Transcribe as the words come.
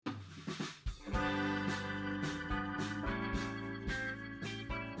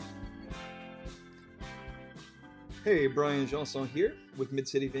Hey, Brian Janson here with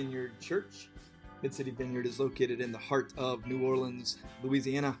Mid-City Vineyard Church. Mid-City Vineyard is located in the heart of New Orleans,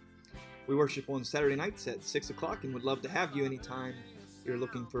 Louisiana. We worship on Saturday nights at 6 o'clock and would love to have you anytime you're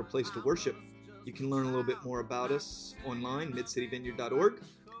looking for a place to worship. You can learn a little bit more about us online, midcityvineyard.org,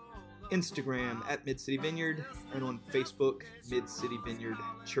 Instagram at Mid-City Vineyard, and on Facebook, Mid-City Vineyard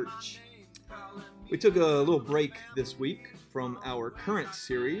Church. We took a little break this week from our current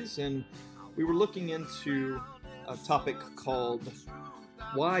series, and we were looking into a topic called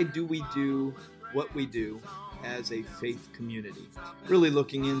Why Do We Do What We Do as a Faith Community? Really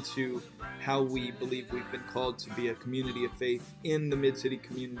looking into how we believe we've been called to be a community of faith in the Mid-City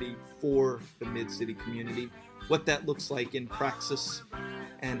community for the Mid-City community, what that looks like in praxis,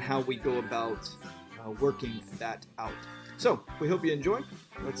 and how we go about working that out. So, we hope you enjoy.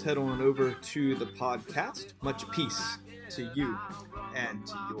 Let's head on over to the podcast. Much peace to you and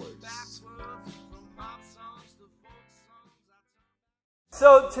to yours.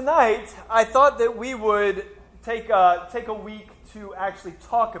 So tonight, I thought that we would take a week to actually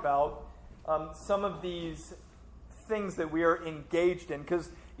talk about some of these things that we are engaged in, because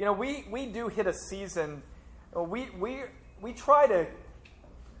we do hit a season. We try to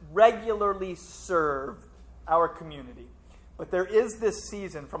regularly serve our community, but there is this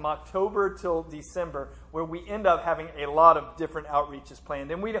season from October till December where we end up having a lot of different outreaches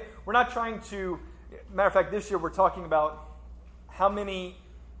planned, and we're not trying to. Matter of fact, this year we're talking about how many.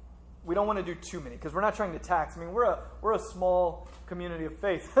 We don't want to do too many because we're not trying to tax. I mean, we're a small community of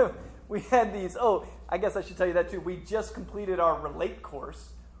faith. We had these. Oh, I guess I should tell you that too. We just completed our Relate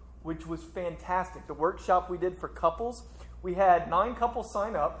course, which was fantastic. The workshop we did for couples. We had 9 couples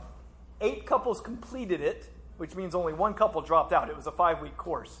sign up. 8 couples completed it, which means only 1 couple dropped out. It was a 5-week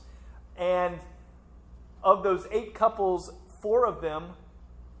course, and of those 8 couples, of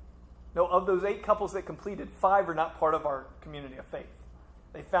those 8 couples that completed, 5 are not part of our community of faith.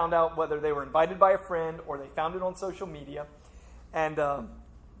 They found out whether they were invited by a friend or they found it on social media. And 2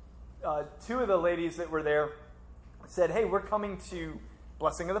 of the ladies that were there said, hey, we're coming to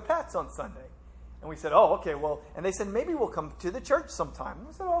Blessing of the Pets on Sunday. And we said, oh, okay, well, and they said, maybe we'll come to the church sometime. And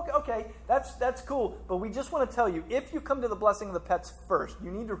we said, oh, okay, that's cool. But we just want to tell you, if you come to the Blessing of the Pets first,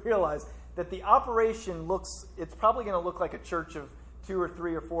 you need to realize that the operation it's probably going to look like a church of 2 or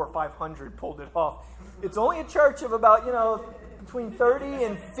 3 or 4 or 500 pulled it off. It's only a church of about, between 30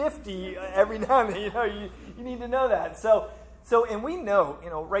 and 50 every now and then. You need to know that. So, and we know,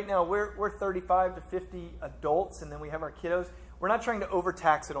 right now we're 35 to 50 adults, and then we have our kiddos. We're not trying to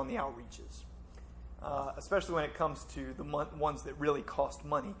overtax it on the outreaches, especially when it comes to the ones that really cost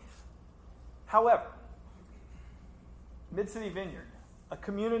money. However, Mid-City Vineyard, a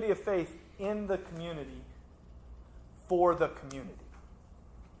community of faith in the community for the community.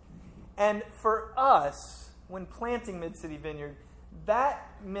 And for us, when planting Mid-City Vineyard, that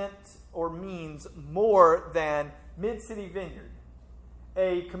meant or means more than Mid-City Vineyard,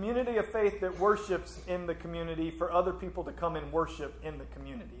 a community of faith that worships in the community for other people to come and worship in the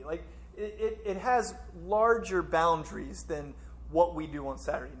community. Like it has larger boundaries than what we do on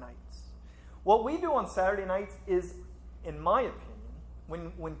Saturday nights. What we do on Saturday nights is, in my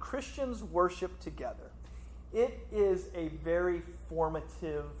opinion, when Christians worship together, it is a very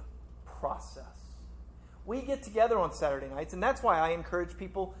formative process. We get together on Saturday nights, and that's why I encourage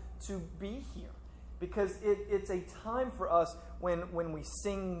people to be here, because it's a time for us when we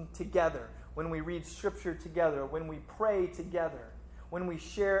sing together, when we read Scripture together, when we pray together, when we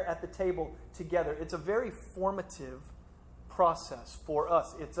share at the table together. It's a very formative process for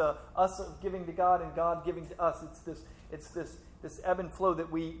us. It's us giving to God and God giving to us. It's this ebb and flow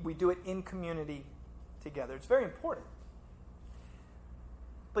that we do it in community together. It's very important.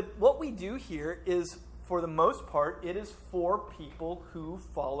 But what we do here is, for the most part, it is for people who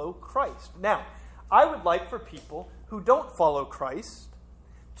follow Christ. Now, I would like for people who don't follow Christ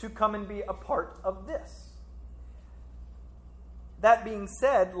to come and be a part of this. That being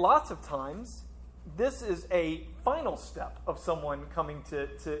said, lots of times, this is a final step of someone coming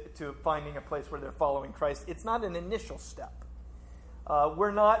to finding a place where they're following Christ. It's not an initial step.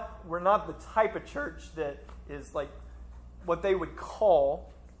 We're not the type of church that is like what they would call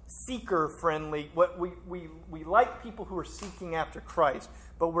seeker-friendly. What we like people who are seeking after Christ,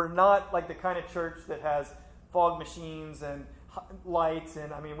 but we're not like the kind of church that has fog machines and lights,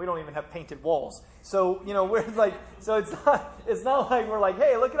 and we don't even have painted walls. So we're like, so it's not like we're like,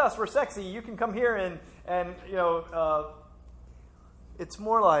 hey, look at us, we're sexy, you can come here and it's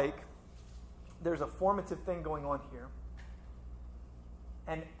more like there's a formative thing going on here.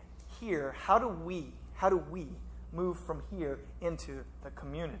 And here, how do we move from here into the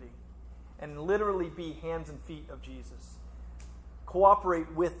community? and literally be hands and feet of Jesus.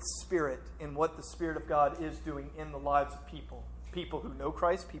 Cooperate with Spirit in what the Spirit of God is doing in the lives of people. People who know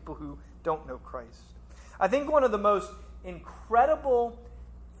Christ, people who don't know Christ. I think one of the most incredible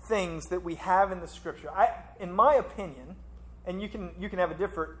things that we have in the Scripture, in my opinion, and you can have a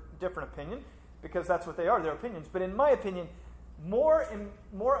different opinion, because that's what they are, their opinions, but in my opinion, more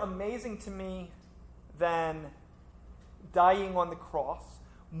amazing to me than dying on the cross,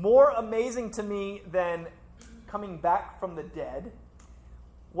 more amazing to me than coming back from the dead,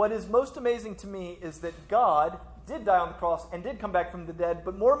 what is most amazing to me is that God did die on the cross and did come back from the dead,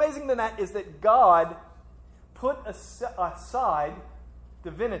 but more amazing than that is that God put aside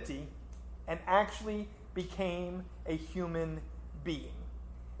divinity and actually became a human being.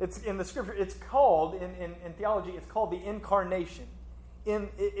 It's in the Scripture, it's called, in theology, it's called the incarnation.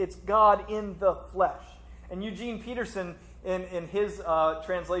 It's God in the flesh. And Eugene Peterson, in his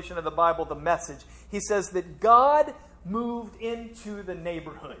translation of the Bible, The Message, he says that God moved into the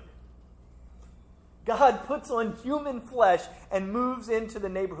neighborhood. God puts on human flesh and moves into the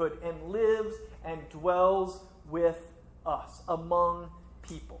neighborhood and lives and dwells with us, among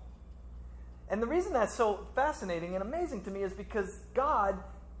people. And the reason that's so fascinating and amazing to me is because God's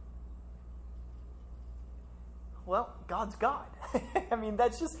God. I mean,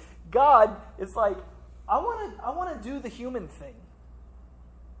 that's just, God is like, I want to do the human thing.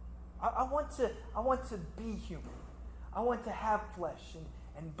 I want to be human. I want to have flesh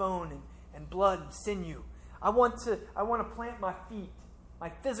and bone and blood and sinew. I want to plant my feet, my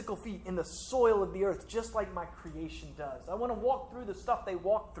physical feet, in the soil of the earth, just like my creation does. I want to walk through the stuff they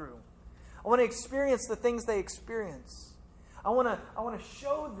walk through. I want to experience the things they experience. I want to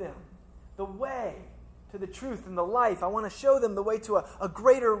show them the way to the truth and the life. I want to show them the way to a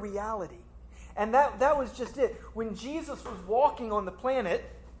greater reality. And that was just it. When Jesus was walking on the planet,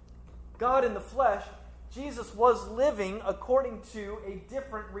 God in the flesh, Jesus was living according to a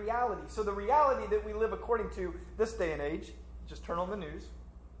different reality. So the reality that we live according to this day and age, just turn on the news,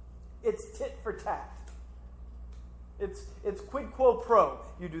 it's tit for tat. It's quid quo pro.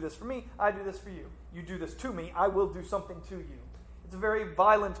 You do this for me, I do this for you. You do this to me, I will do something to you. It's a very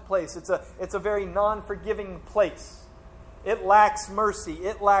violent place. It's a very non-forgiving place. It lacks mercy.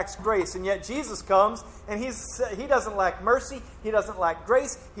 It lacks grace. And yet Jesus comes, and he doesn't lack mercy. He doesn't lack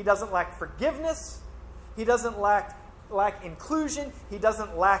grace. He doesn't lack forgiveness. He doesn't lack inclusion. He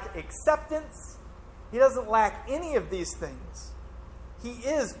doesn't lack acceptance. He doesn't lack any of these things. He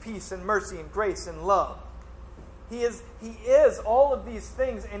is peace and mercy and grace and love. He is all of these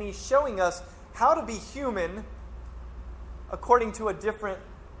things, and he's showing us how to be human according to a different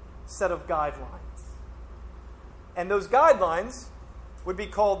set of guidelines. And those guidelines would be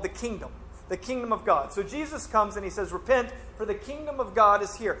called the kingdom of God. So Jesus comes and he says, repent, for the kingdom of God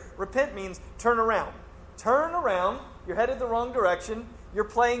is here. Repent means turn around. Turn around. You're headed the wrong direction. You're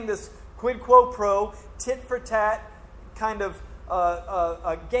playing this quid quo pro, tit for tat kind of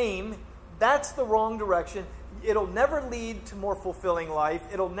a game. That's the wrong direction. It'll never lead to more fulfilling life.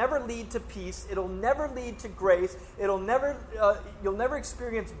 It'll never lead to peace. It'll never lead to grace. You'll never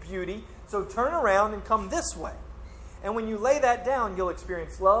experience beauty. So turn around and come this way. And when you lay that down, you'll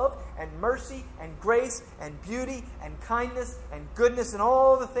experience love and mercy and grace and beauty and kindness and goodness and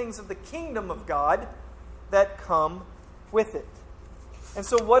all the things of the kingdom of God that come with it. And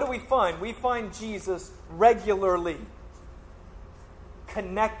so what do we find? We find Jesus regularly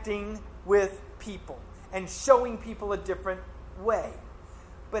connecting with people and showing people a different way.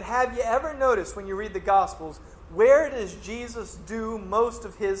 But have you ever noticed when you read the Gospels, where does Jesus do most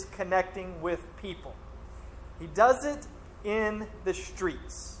of his connecting with people? He does it in the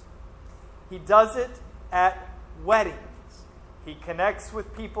streets. He does it at weddings. He connects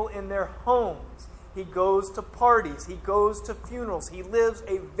with people in their homes. He goes to parties. He goes to funerals. He lives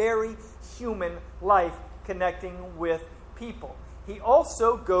a very human life connecting with people. He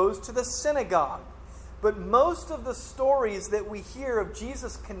also goes to the synagogue. But most of the stories that we hear of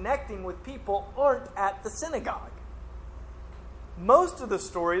Jesus connecting with people aren't at the synagogue. Most of the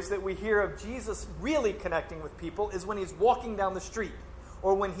stories that we hear of Jesus really connecting with people is when he's walking down the street,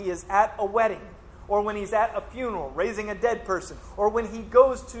 or when he is at a wedding, or when he's at a funeral, raising a dead person, or when he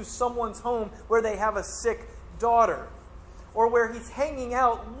goes to someone's home where they have a sick daughter, or where he's hanging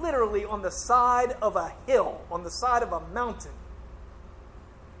out literally on the side of a hill, on the side of a mountain.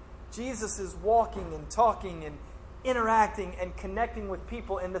 Jesus is walking and talking and interacting and connecting with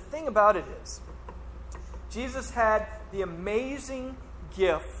people. And the thing about it is, Jesus had the amazing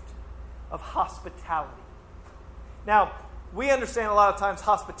gift of hospitality. Now, we understand a lot of times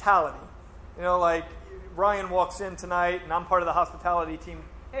hospitality. You know, like Ryan walks in tonight and I'm part of the hospitality team.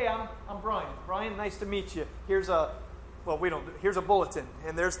 hey, I'm Brian. Brian, nice to meet you. Here's a bulletin,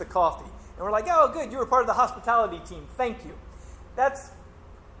 and there's the coffee. And we're like, oh, good, you were part of the hospitality team. Thank you. That's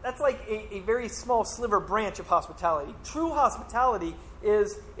like a very small sliver branch of hospitality. True hospitality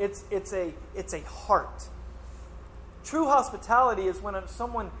is it's a heart. True hospitality is when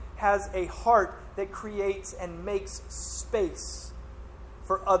someone has a heart that creates and makes space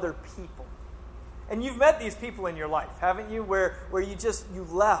for other people. And you've met these people in your life, haven't you? Where you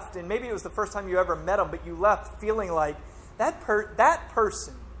left, and maybe it was the first time you ever met them, but you left feeling like that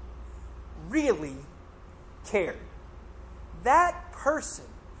person really cared. That person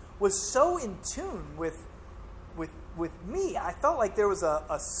was so in tune with me. I felt like there was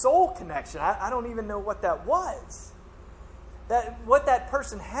a soul connection. I don't even know what that was. What that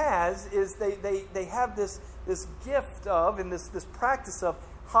person has is they have this gift of, and this practice of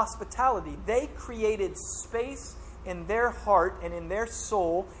hospitality. They created space in their heart and in their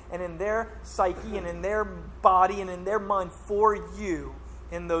soul and in their psyche and in their body and in their mind for you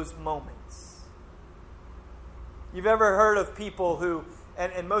in those moments. You've ever heard of people who,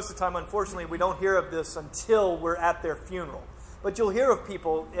 and most of the time, unfortunately, we don't hear of this until we're at their funeral. But you'll hear of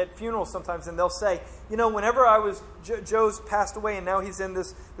people at funerals sometimes, and they'll say, whenever I was, Joe's passed away, and now he's in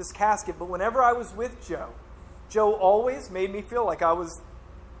this casket, but whenever I was with Joe always made me feel like I was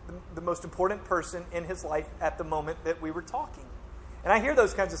the most important person in his life at the moment that we were talking. And I hear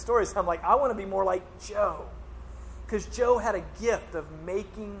those kinds of stories, and I'm like, I want to be more like Joe. Because Joe had a gift of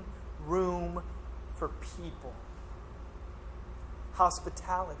making room for people.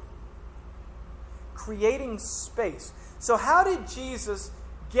 Hospitality. Creating space. So how did Jesus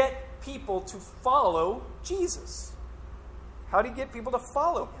get people to follow Jesus? How did he get people to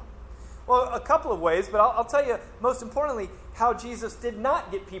follow him? Well, a couple of ways, but I'll tell you, most importantly, how Jesus did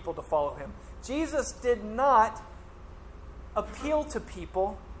not get people to follow him. Jesus did not appeal to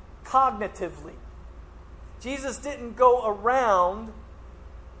people cognitively. Jesus didn't go around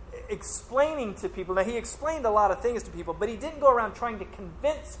explaining to people. Now, he explained a lot of things to people, but he didn't go around trying to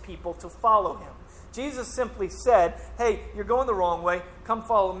convince people to follow him. Jesus simply said, hey, you're going the wrong way. Come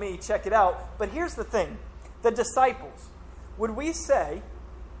follow me. Check it out. But here's the thing. The disciples, would we say,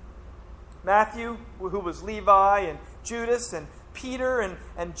 Matthew, who was Levi, and Judas, and Peter,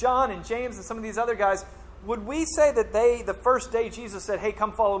 and John, and James, and some of these other guys, would we say that the first day Jesus said, hey,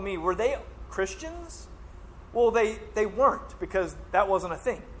 come follow me, were they Christians? Well, they weren't, because that wasn't a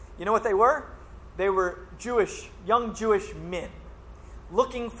thing. You know what they were? They were young Jewish men,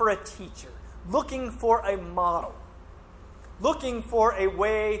 looking for a teacher, looking for a model, looking for a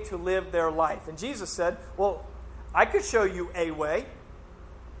way to live their life. And Jesus said, well, I could show you a way.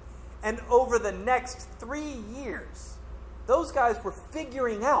 And over the next 3 years, those guys were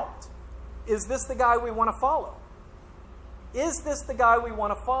figuring out, is this the guy we want to follow? Is this the guy we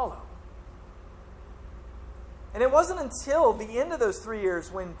want to follow? And it wasn't until the end of those 3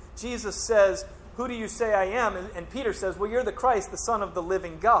 years when Jesus says, who do you say I am? And Peter says, well, you're the Christ, the Son of the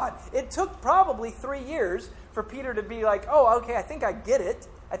living God. It took probably 3 years for Peter to be like, oh, okay, I think I get it.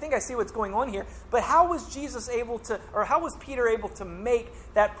 I think I see what's going on here. But how was how was Peter able to make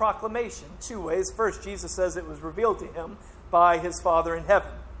that proclamation? 2 ways. First, Jesus says it was revealed to him by his Father in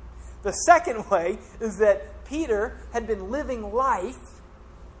heaven. The second way is that Peter had been living life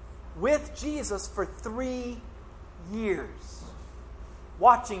with Jesus for 3 years,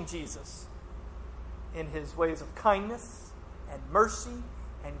 watching Jesus in his ways of kindness and mercy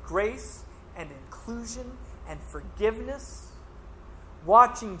and grace and inclusion and forgiveness.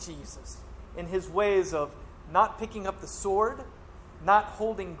 Watching Jesus in his ways of not picking up the sword, not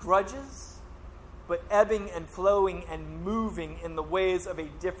holding grudges, but ebbing and flowing and moving in the ways of a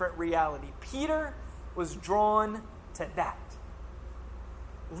different reality. Peter was drawn to that.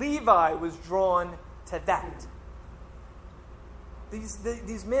 Levi was drawn to that.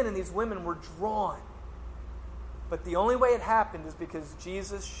 These men and these women were drawn. But the only way it happened is because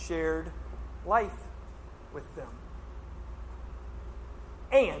Jesus shared life with them.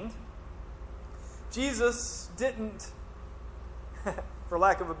 And Jesus didn't, for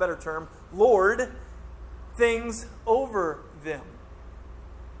lack of a better term, lord things over them.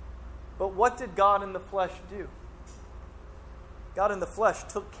 But what did God in the flesh do? God in the flesh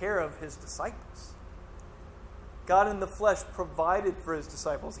took care of his disciples. God in the flesh provided for his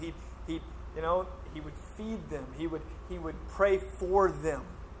disciples. He would feed them. He would pray for them.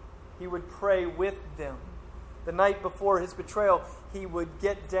 He would pray with them. The night before his betrayal, he would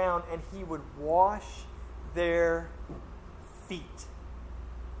get down and he would wash their feet.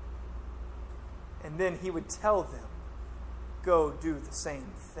 And then he would tell them, go do the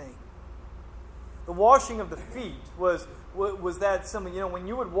same thing. The washing of the feet was that something, when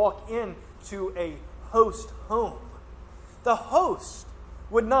you would walk into a host home, the host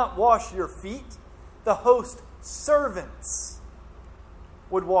would not wash your feet. The host servants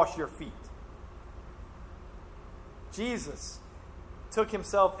would wash your feet. Jesus took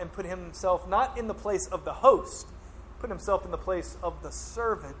himself and put himself not in the place of the host, put himself in the place of the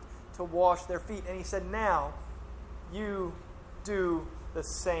servant to wash their feet. And he said, now you do the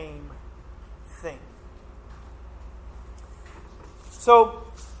same thing. So,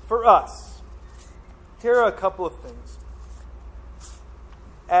 for us, here are a couple of things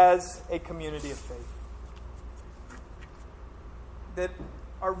as a community of faith that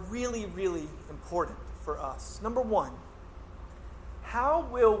are really, really important for us. Number one, how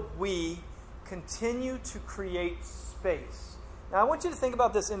will we continue to create space? Now, I want you to think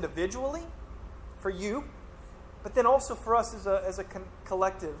about this individually, for you, but then also for us as a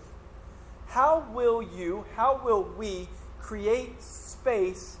collective. How will we create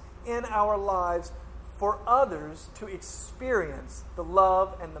space in our lives for others to experience the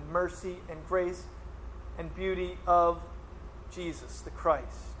love and the mercy and grace and beauty of Jesus, the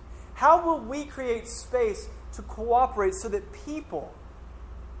Christ? How will we create space to cooperate so that people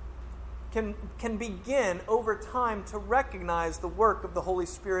can begin over time to recognize the work of the Holy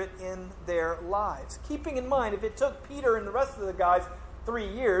Spirit in their lives? Keeping in mind, if it took Peter and the rest of the guys 3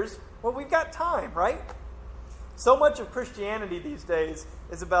 years, well, we've got time, right? So much of Christianity these days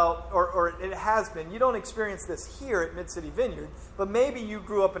is about, or it has been, you don't experience this here at Mid-City Vineyard, but maybe you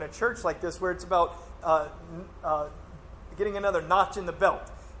grew up in a church like this where it's about getting another notch in the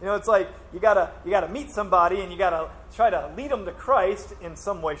belt. It's like you gotta meet somebody and you gotta try to lead them to Christ in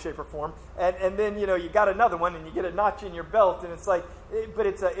some way, shape, or form, and then you got another one and you get a notch in your belt, and it's like, but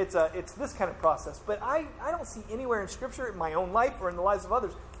it's this kind of process. But I don't see anywhere in Scripture, in my own life or in the lives of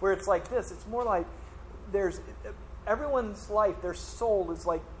others, where it's like this. It's more like there's everyone's life, their soul is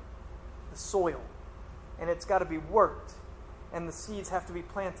like the soil, and it's got to be worked, and the seeds have to be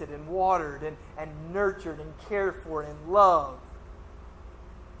planted and watered and nurtured and cared for and loved.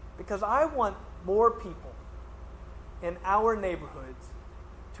 Because I want more people in our neighborhoods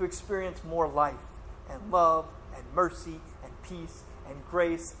to experience more life and love and mercy and peace and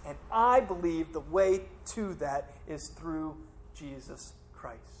grace. And I believe the way to that is through Jesus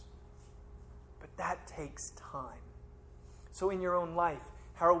Christ. But that takes time. So in your own life,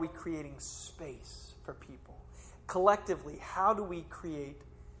 how are we creating space for people? Collectively, how do we create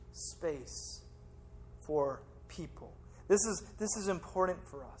space for people? This is important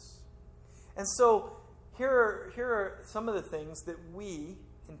for us. And so here are some of the things that we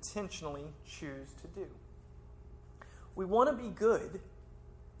intentionally choose to do. We want to be good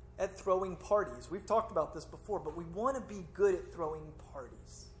at throwing parties. We've talked about this before, but we want to be good at throwing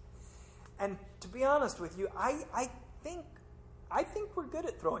parties. And to be honest with you, I think we're good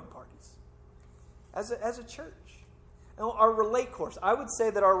at throwing parties as a church. Our Relate course, I would say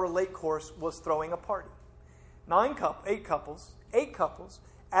that our Relate course was throwing a party. 8 couples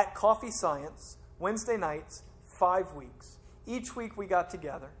at Coffee Science, Wednesday nights, 5 weeks. Each week we got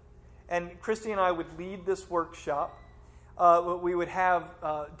together, and Christy and I would lead this workshop. We would have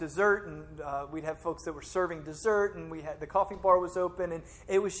dessert, and we'd have folks that were serving dessert, and the coffee bar was open, and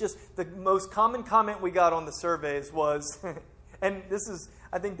it was just the most common comment we got on the surveys was, and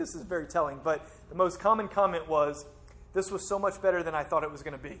I think this is very telling, but the most common comment was, "This was so much better than I thought it was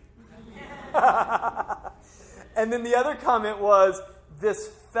going to be." And then the other comment was, "This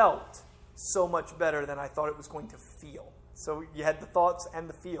felt so much better than I thought it was going to feel." So you had the thoughts and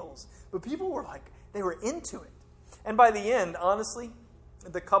the feels. But people were like, they were into it. And by the end, honestly,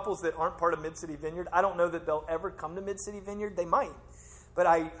 the couples that aren't part of Mid-City Vineyard, I don't know that they'll ever come to Mid-City Vineyard. They might. But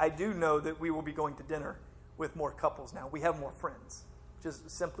I do know that we will be going to dinner with more couples now. We have more friends, just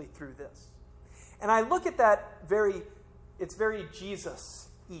simply through this. And I look at that it's very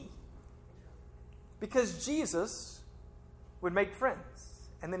Jesus-y. Because Jesus would make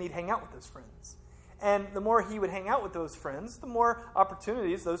friends, and then he'd hang out with those friends. And the more he would hang out with those friends, the more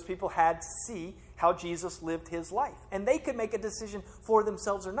opportunities those people had to see how Jesus lived his life. And they could make a decision for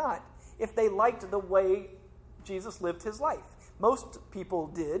themselves or not if they liked the way Jesus lived his life. Most people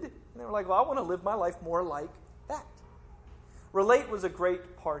did, and they were like, well, I want to live my life more like that. Relate was a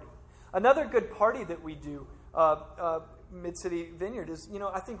great party. Another good party that we do, Mid-City Vineyard, is,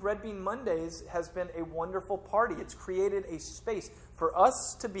 I think Red Bean Mondays has been a wonderful party. It's created a space for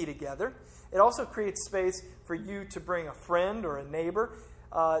us to be together. It also creates space for you to bring a friend or a neighbor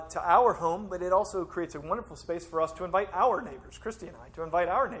to our home, but it also creates a wonderful space for us to invite our neighbors, Christy and I, to invite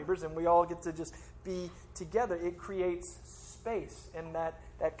our neighbors, and we all get to just be together. It creates space in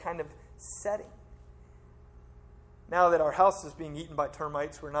that kind of setting. Now that our house is being eaten by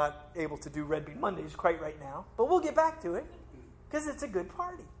termites, we're not able to do Red Bean Mondays quite right now. But we'll get back to it because it's a good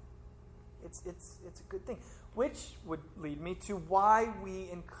party. It's a good thing. Which would lead me to why we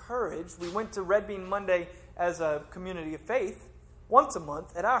went to Red Bean Monday as a community of faith once a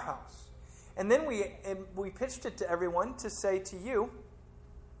month at our house. And then we pitched it to everyone to say to you,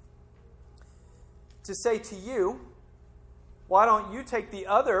 why don't you take the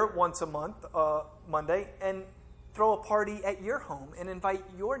other once a month, Monday, and throw a party at your home and invite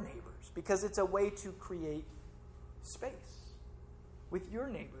your neighbors? Because it's a way to create space with your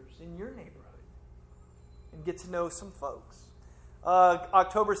neighbors in your neighborhood and get to know some folks.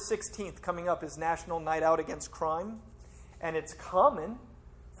 October 16th coming up is National Night Out Against Crime, and it's common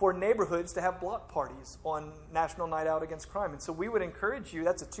for neighborhoods to have block parties on National Night Out Against Crime. And so we would encourage you,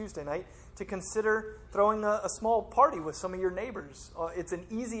 that's a Tuesday night, to consider throwing a small party with some of your neighbors. It's an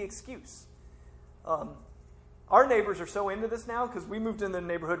easy excuse. Our neighbors are so into this now because we moved in the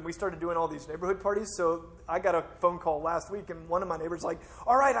neighborhood and we started doing all these neighborhood parties. So I got a phone call last week and one of my neighbors like,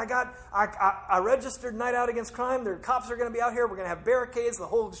 all right, I registered Night Out Against Crime. The cops are going to be out here. We're going to have barricades. The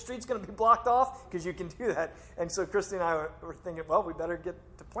whole street's going to be blocked off because you can do that. And so Christy and I were thinking, well, we better get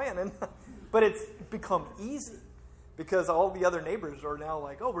to planning. But it's become easy because all the other neighbors are now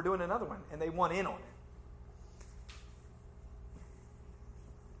like, oh, we're doing another one. And they want in on it.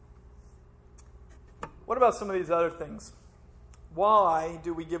 What about some of these other things? Why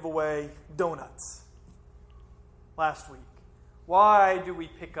do we give away donuts last week? Why do we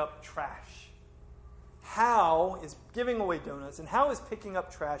pick up trash? How is giving away donuts and how is picking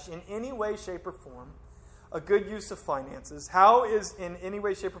up trash in any way, shape, or form a good use of finances? How is in any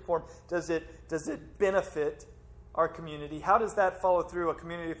way, shape, or form does it benefit our community? How does that follow through a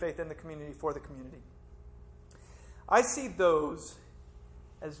community of faith in the community for the community? I see those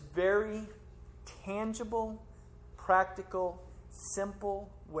as very tangible, practical,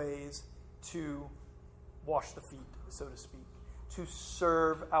 simple ways to wash the feet, so to speak, to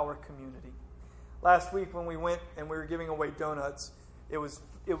serve our community. Last week when we went and we were giving away donuts, it was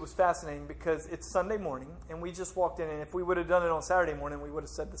fascinating because it's Sunday morning and we just walked in, and if we would have done it on Saturday morning, we would have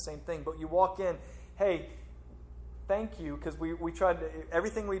said the same thing. But you walk in, hey, thank you, because we tried to,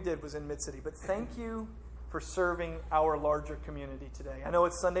 everything we did was in Mid-City, but thank you for serving our larger community today. I know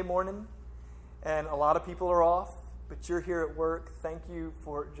it's Sunday morning, and a lot of people are off, but you're here at work. Thank you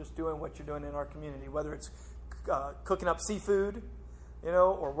for just doing what you're doing in our community, whether it's cooking up seafood,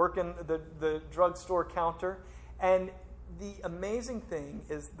 or working the drugstore counter. And the amazing thing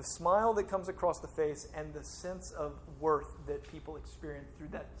is the smile that comes across the face and the sense of worth that people experience through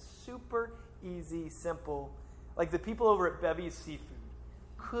that super easy, simple, like the people over at Bevy's Seafood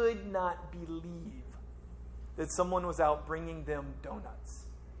could not believe that someone was out bringing them donuts.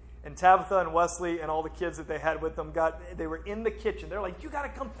 And Tabitha and Wesley and all the kids that they had with them they were in the kitchen. They're like, you got to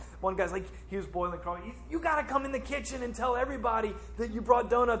come. One guy's like, he was boiling coffee. You got to come in the kitchen and tell everybody that you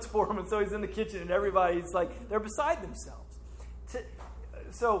brought donuts for him. And so he's in the kitchen and everybody's like, they're beside themselves.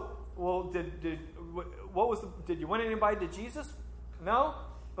 So, well, did you win anybody to Jesus? No,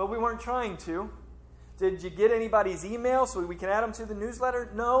 but we weren't trying to. Did you get anybody's email so we can add them to the newsletter?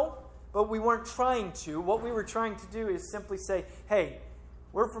 No, but we weren't trying to. What we were trying to do is simply say, hey,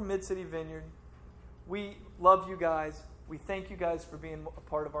 we're from Mid-City Vineyard. We love you guys. We thank you guys for being a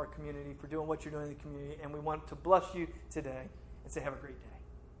part of our community, for doing what you're doing in the community, and we want to bless you today and say have a great day.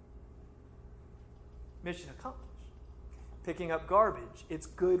 Mission accomplished. Picking up garbage. It's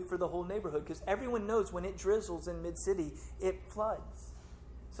good for the whole neighborhood because everyone knows when it drizzles in Mid-City, it floods.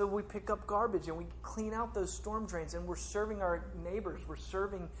 So we pick up garbage and we clean out those storm drains, and we're serving our neighbors. We're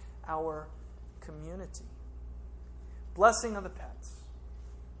serving our community. Blessing of the pets.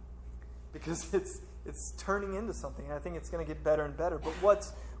 Because it's turning into something. I think it's going to get better and better. But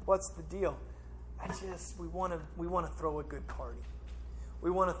what's the deal? We want to throw a good party. We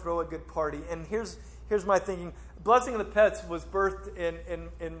want to throw a good party. And here's my thinking. Blessing of the Pets was birthed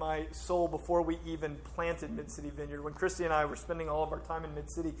in my soul before we even planted Mid-City Vineyard. When Christy and I were spending all of our time in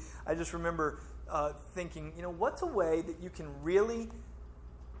Mid-City, I just remember thinking, what's a way that you can really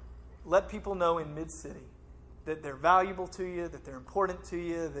let people know in Mid-City that they're valuable to you, that they're important to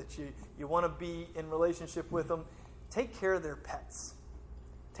you, that you want to be in relationship with them? Take care of their pets.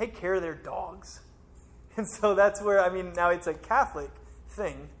 Take care of their dogs. And so that's where, now it's a Catholic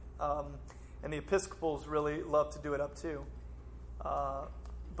thing, and the Episcopals really love to do it up too.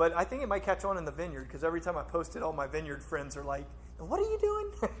 But I think it might catch on in the vineyard, because every time I post it, all my vineyard friends are like, what are you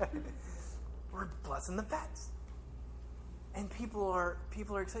doing? We're blessing the pets. And people are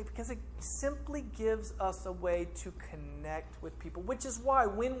excited because it simply gives us a way to connect with people, which is why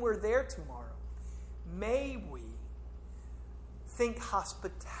when we're there tomorrow, may we think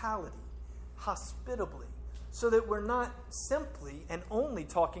hospitality, hospitably, so that we're not simply and only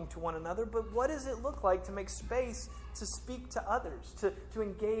talking to one another, but what does it look like to make space to speak to others, to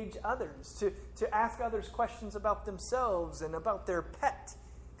engage others, to ask others questions about themselves and about their pet.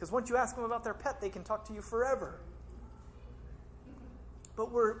 Because once you ask them about their pet, they can talk to you forever. But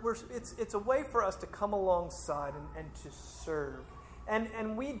it's a way for us to come alongside and to serve.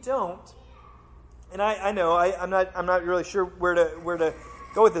 And we don't, and I know I'm not really sure where to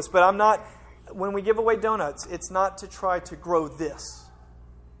go with this, but I'm not, when we give away donuts, it's not to try to grow this.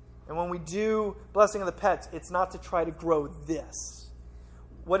 And when we do Blessing of the Pets, it's not to try to grow this.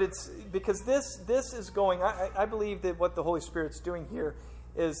 Because this is going, I believe that what the Holy Spirit's doing here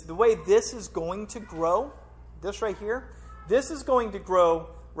is the way this is going to grow, this right here, this is going to grow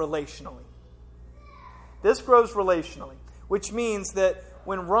relationally. This grows relationally, which means that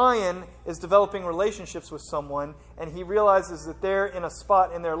when Ryan is developing relationships with someone and he realizes that they're in a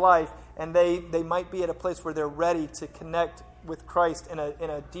spot in their life and they might be at a place where they're ready to connect with Christ in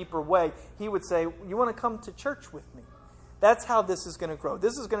a deeper way, he would say, you want to come to church with me? That's how this is going to grow.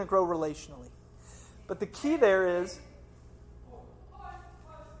 This is going to grow relationally. But the key there is,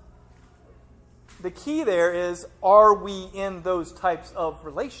 are we in those types of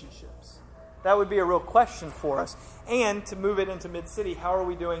relationships? That would be a real question for us. And to move it into Mid-City, how are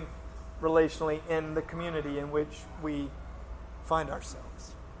we doing relationally in the community in which we find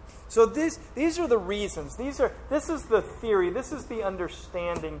ourselves? So these are the reasons. This is the theory. This is the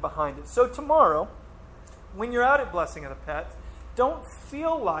understanding behind it. So tomorrow, when you're out at Blessing of the Pets, don't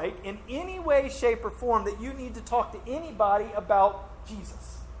feel like in any way, shape, or form that you need to talk to anybody about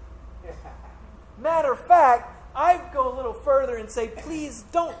Jesus. Matter of fact, I go a little further and say, please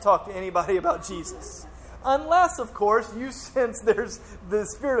don't talk to anybody about Jesus. Unless, of course, you sense the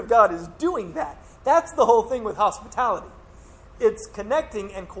Spirit of God is doing that. That's the whole thing with hospitality. It's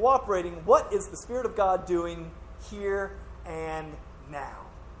connecting and cooperating. What is the Spirit of God doing here and now?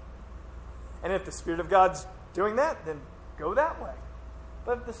 And if the Spirit of God's doing that, then go that way.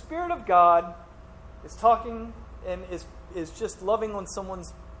 But if the Spirit of God is talking and is just loving on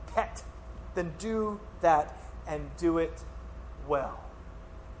someone's pet, then do that and do it well.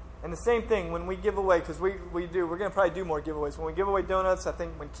 And the same thing when we give away, because we're going to probably do more giveaways. When we give away donuts, I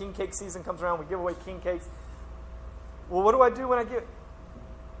think when king cake season comes around, we give away king cakes. Well, what do I do when I give?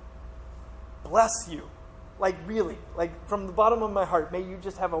 Bless you. Like really, like from the bottom of my heart, may you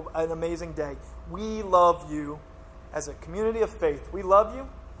just have an amazing day. We love you as a community of faith. We love you.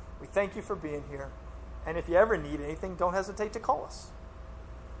 We thank you for being here. And if you ever need anything, don't hesitate to call us.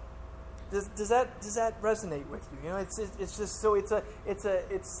 Does that resonate with you? You know, it's just so it's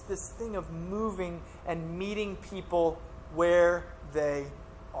this thing of moving and meeting people where they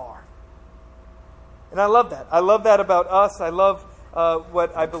are. And I love that. I love that about us. I love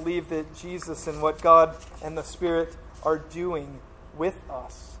what I believe that Jesus and what God and the Spirit are doing with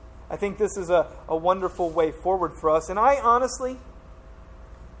us. I think this is a wonderful way forward for us. And I honestly,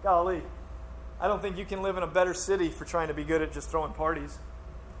 golly, I don't think you can live in a better city for trying to be good at just throwing parties.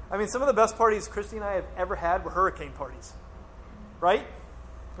 I mean, some of the best parties Christy and I have ever had were hurricane parties. Right?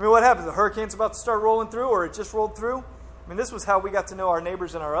 I mean, what happens? The hurricane's about to start rolling through, or it just rolled through. I mean, this was how we got to know our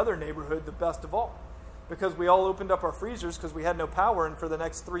neighbors in our other neighborhood the best of all. Because we all opened up our freezers because we had no power, and for the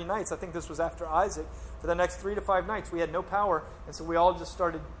next 3 nights, I think this was after Isaac, for the next 3 to 5 nights, we had no power, and so we all just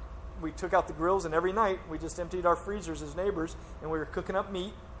we took out the grills, and every night, we just emptied our freezers as neighbors, and we were cooking up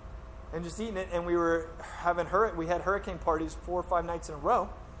meat, and just eating it, and we had hurricane parties 4 or 5 nights in a row,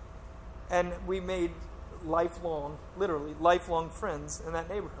 and we made literally lifelong friends in that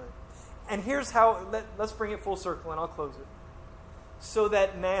neighborhood. And here's how, let's bring it full circle, and I'll close it. So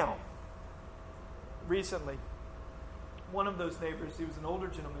that now, recently, one of those neighbors, he was an older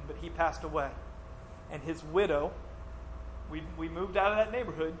gentleman, but he passed away. And his widow, we moved out of that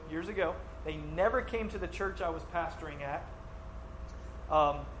neighborhood years ago. They never came to the church I was pastoring at.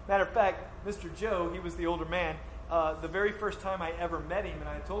 Matter of fact, Mr. Joe, he was the older man. The very first time I ever met him, and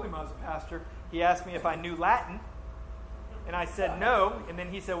I told him I was a pastor, he asked me if I knew Latin. And I said no. And then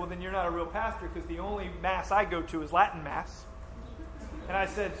he said, well, then you're not a real pastor because the only mass I go to is Latin Mass. And I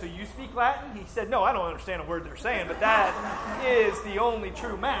said, so you speak Latin? He said, no, I don't understand a word they're saying, but that is the only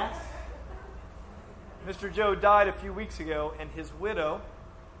true Mass. Mr. Joe died a few weeks ago, and his widow,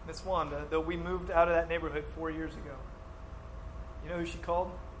 Miss Wanda, though we moved out of that neighborhood 4 years ago, you know who she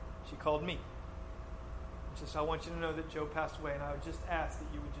called? She called me. Just, I want you to know that Joe passed away, and I would just ask that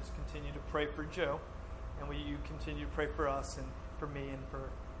you would just continue to pray for Joe, and will you continue to pray for us and for me and for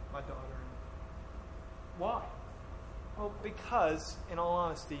my daughter. Why? Well, because, in all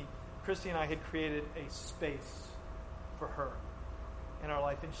honesty, Christy and I had created a space for her. in our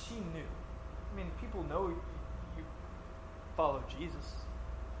life, and she knew. I mean, people know you follow Jesus.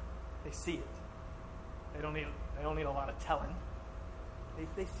 They see it. They don't need a lot of telling. They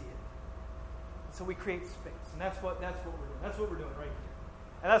see it. So we create space, and that's what we're doing. That's what we're doing right here.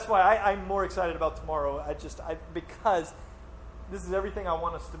 And that's why I'm more excited about tomorrow. Because this is everything I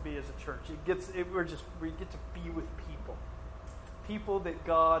want us to be as a church. We get to be with people that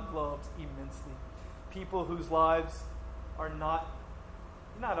God loves immensely, people whose lives are not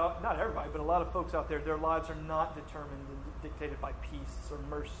everybody, but a lot of folks out there. Their lives are not determined and dictated by peace or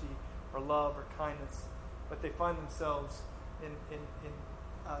mercy or love or kindness, but they find themselves in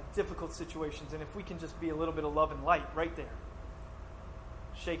difficult situations. And if we can just be a little bit of love and light right there,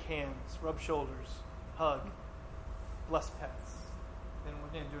 shake hands, rub shoulders, hug, bless pets, then we're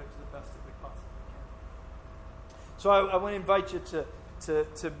going to do it to the best that we possibly can. So I want to invite you to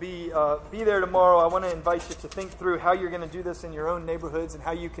be there tomorrow. I want to invite you to think through how you're going to do this in your own neighborhoods and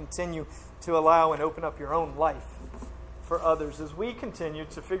how you continue to allow and open up your own life for others as we continue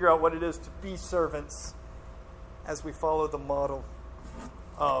to figure out what it is to be servants as we follow the model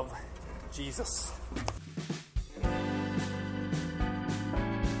of Jesus.